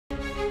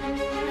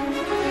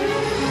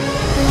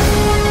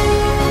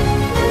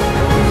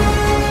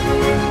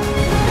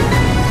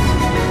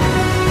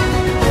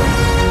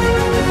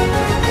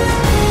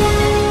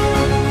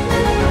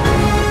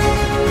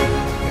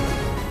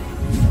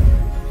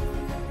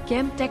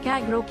Chemtech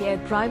Agro Care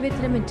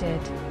Pvt Limited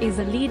is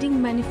a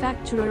leading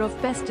manufacturer of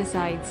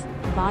pesticides,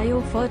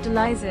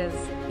 biofertilizers,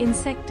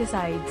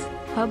 insecticides,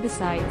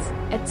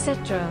 herbicides,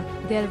 etc.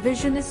 Their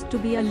vision is to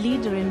be a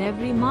leader in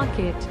every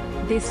market.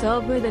 They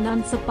serve with an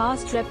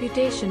unsurpassed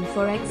reputation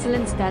for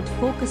excellence that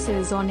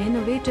focuses on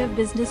innovative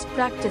business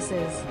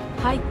practices,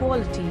 high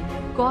quality,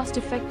 cost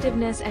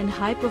effectiveness and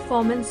high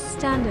performance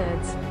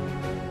standards.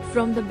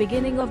 From the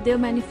beginning of their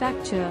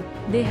manufacture,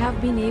 they have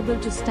been able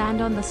to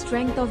stand on the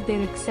strength of their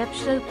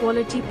exceptional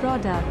quality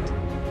product.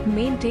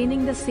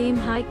 Maintaining the same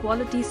high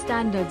quality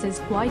standards is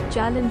quite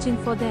challenging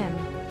for them.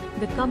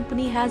 The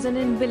company has an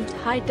inbuilt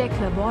high-tech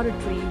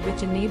laboratory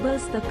which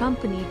enables the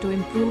company to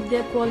improve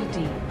their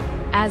quality.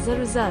 As a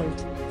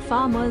result,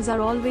 farmers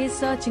are always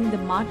searching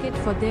the market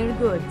for their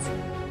goods.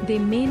 They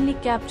mainly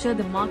capture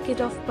the market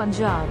of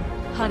Punjab,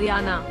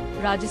 Haryana,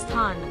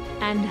 Rajasthan,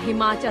 and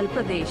Himachal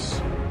Pradesh.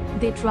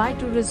 They try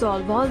to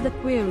resolve all the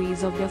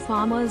queries of their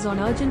farmers on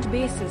urgent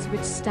basis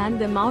which stand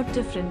them out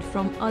different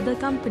from other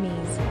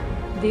companies.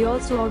 They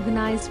also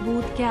organize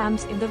boot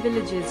camps in the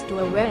villages to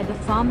aware the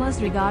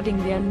farmers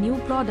regarding their new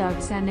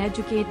products and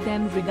educate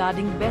them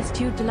regarding best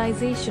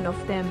utilization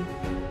of them.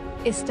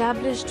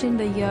 Established in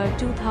the year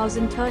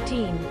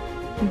 2013,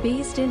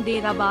 based in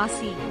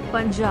Derabasi,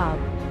 Punjab,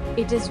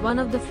 it is one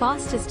of the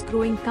fastest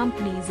growing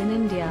companies in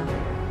India.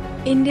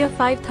 India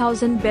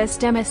 5000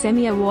 Best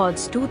MSME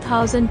Awards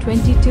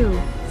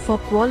 2022 for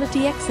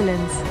quality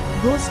excellence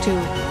goes to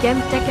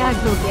Chemtech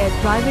Agro Care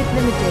Pvt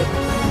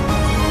Limited.